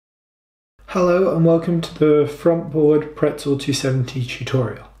Hello and welcome to the Frontboard Pretzel 270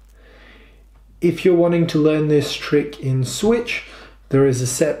 tutorial. If you're wanting to learn this trick in Switch, there is a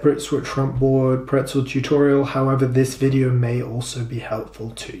separate Switch Frontboard Pretzel tutorial, however this video may also be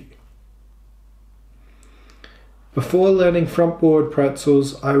helpful to you. Before learning Frontboard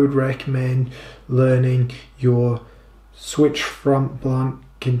Pretzels, I would recommend learning your Switch Front Blunt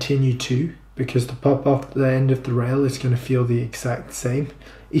Continue 2, because the pop off the end of the rail is going to feel the exact same.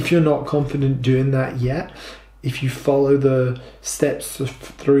 If you're not confident doing that yet, if you follow the steps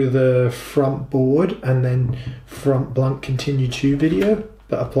through the front board and then front blunt continue 2 video,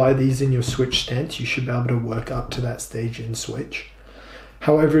 but apply these in your Switch stance, you should be able to work up to that stage in Switch.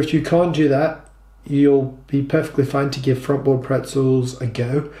 However, if you can't do that, you'll be perfectly fine to give Frontboard Pretzels a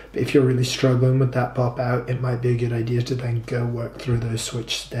go, but if you're really struggling with that pop out, it might be a good idea to then go work through those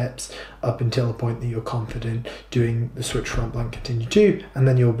Switch steps up until a point that you're confident doing the Switch Front Blunt Continue 2, and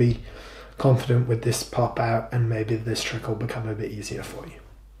then you'll be confident with this pop out and maybe this trick will become a bit easier for you.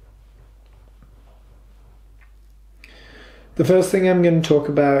 The first thing I'm going to talk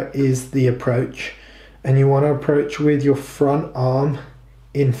about is the approach, and you want to approach with your front arm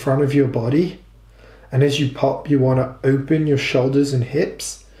in front of your body. And as you pop, you want to open your shoulders and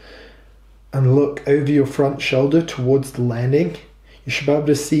hips and look over your front shoulder towards the landing. You should be able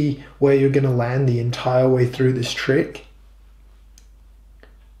to see where you're going to land the entire way through this trick.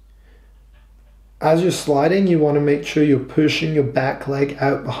 As you're sliding, you want to make sure you're pushing your back leg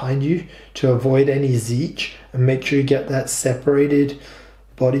out behind you to avoid any zeech, and make sure you get that separated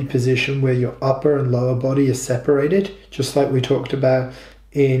body position where your upper and lower body is separated, just like we talked about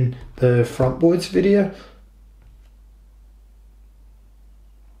in the front boards video.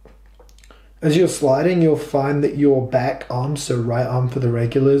 As you're sliding, you'll find that your back arm, so right arm for the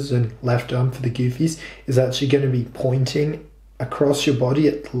regulars and left arm for the goofies, is actually going to be pointing across your body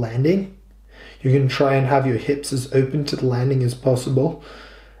at the landing. You're going to try and have your hips as open to the landing as possible.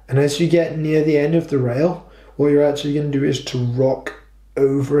 And as you get near the end of the rail, what you're actually going to do is to rock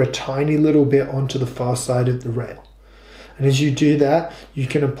over a tiny little bit onto the far side of the rail. And as you do that, you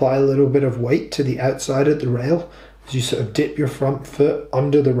can apply a little bit of weight to the outside of the rail as you sort of dip your front foot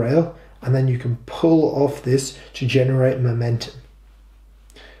under the rail, and then you can pull off this to generate momentum.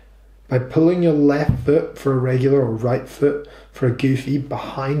 By pulling your left foot for a regular or right foot for a goofy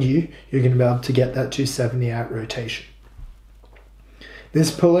behind you, you're going to be able to get that 270 out rotation. This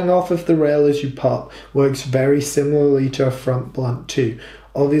pulling off of the rail as you pop works very similarly to a front blunt too.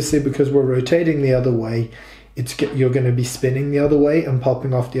 Obviously, because we're rotating the other way, you're going to be spinning the other way and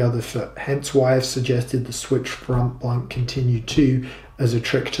popping off the other foot. Hence why I've suggested the Switch Front Blunt Continue 2 as a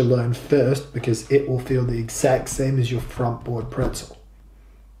trick to learn first, because it will feel the exact same as your front board pretzel.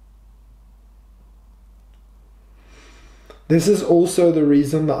 This is also the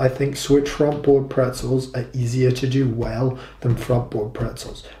reason that I think Switch Front Board Pretzels are easier to do well than front board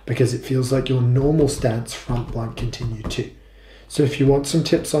pretzels, because it feels like your normal stance front blunt continue 2. So if you want some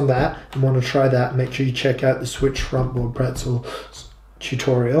tips on that and want to try that, make sure you check out the Switch Frontboard Pretzel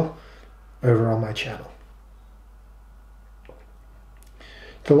tutorial over on my channel.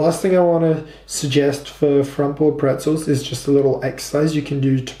 The last thing I want to suggest for frontboard pretzels is just a little exercise you can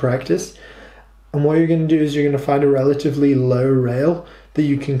do to practice. And what you're going to do is you're going to find a relatively low rail that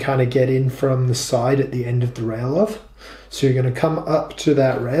you can kind of get in from the side at the end of the rail of. So you're going to come up to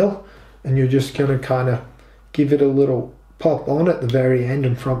that rail and you're just going to kind of give it a little pop on at the very end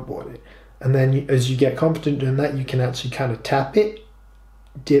and front board it. And then as you get confident doing that, you can actually kind of tap it,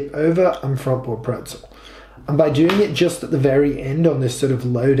 dip over, and front board pretzel. And by doing it just at the very end on this sort of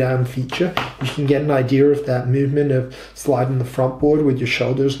low down feature, you can get an idea of that movement of sliding the front board with your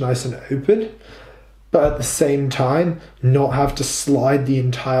shoulders nice and open, but at the same time not have to slide the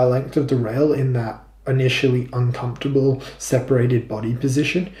entire length of the rail in that initially uncomfortable separated body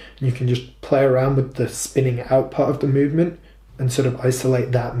position. You can just play around with the spinning out part of the movement and sort of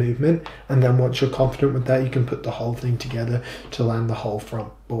isolate that movement, and then once you're confident with that, you can put the whole thing together to land the whole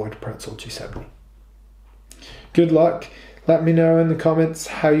front board pretzel 270. Good luck. Let me know in the comments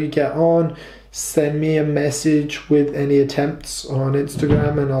how you get on. Send me a message with any attempts on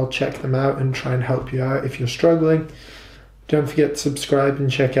Instagram and I'll check them out and try and help you out if you're struggling. Don't forget to subscribe and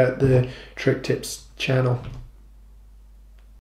check out the Trick Tips channel.